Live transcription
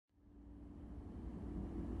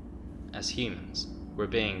as humans, we're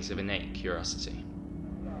beings of innate curiosity.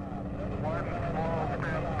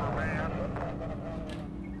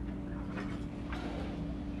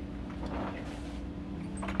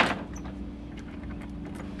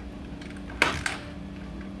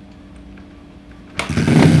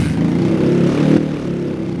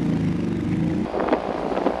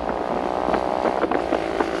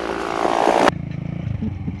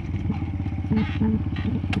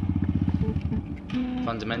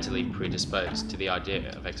 Fundamentally predisposed to the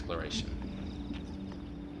idea of exploration.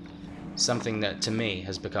 Something that to me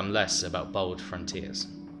has become less about bold frontiers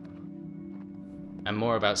and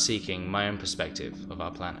more about seeking my own perspective of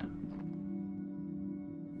our planet.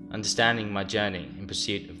 Understanding my journey in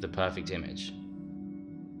pursuit of the perfect image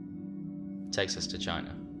takes us to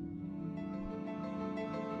China.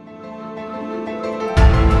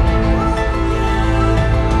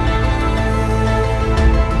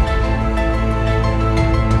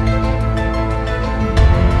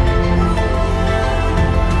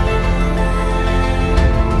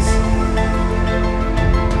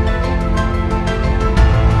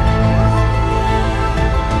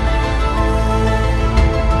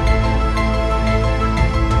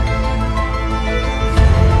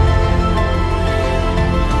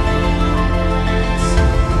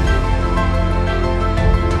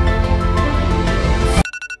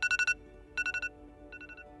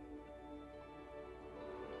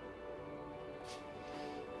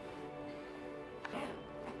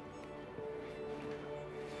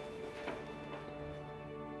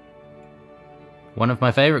 One of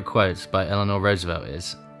my favourite quotes by Eleanor Roosevelt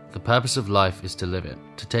is, "The purpose of life is to live it,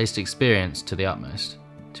 to taste experience to the utmost,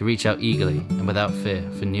 to reach out eagerly and without fear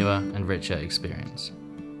for newer and richer experience."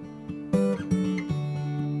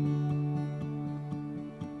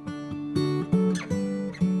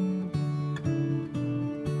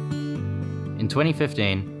 In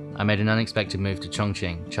 2015, I made an unexpected move to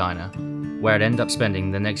Chongqing, China, where I'd end up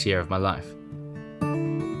spending the next year of my life.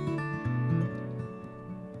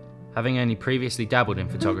 Having only previously dabbled in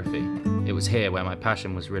photography, it was here where my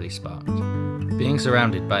passion was really sparked. Being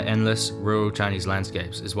surrounded by endless, rural Chinese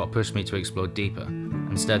landscapes is what pushed me to explore deeper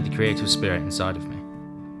and stirred the creative spirit inside of me.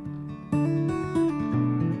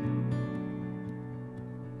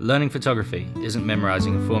 Learning photography isn't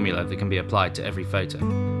memorizing a formula that can be applied to every photo.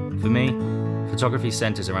 For me, photography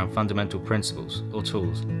centers around fundamental principles or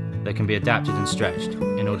tools that can be adapted and stretched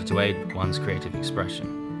in order to aid one's creative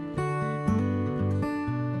expression.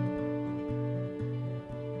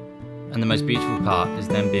 And the most beautiful part is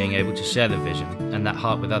then being able to share the vision and that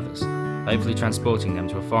heart with others, hopefully transporting them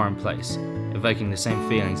to a foreign place, evoking the same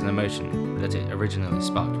feelings and emotion that it originally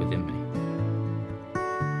sparked within me.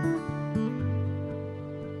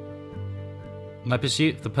 My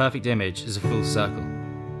pursuit of the perfect image is a full circle.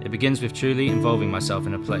 It begins with truly involving myself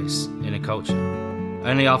in a place, in a culture.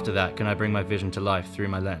 Only after that can I bring my vision to life through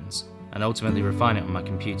my lens, and ultimately refine it on my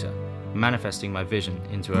computer, manifesting my vision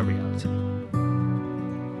into a reality.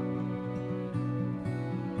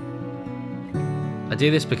 I do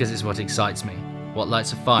this because it's what excites me, what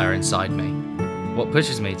lights a fire inside me, what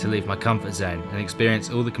pushes me to leave my comfort zone and experience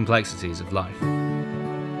all the complexities of life.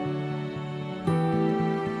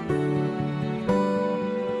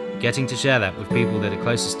 Getting to share that with people that are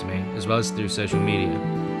closest to me, as well as through social media,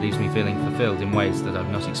 leaves me feeling fulfilled in ways that I've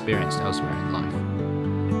not experienced elsewhere in life.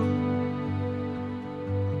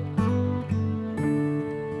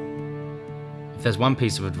 If there's one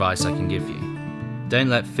piece of advice I can give you, don't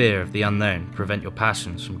let fear of the unknown prevent your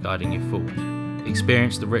passions from guiding you forward.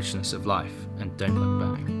 Experience the richness of life and don't look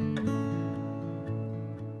back.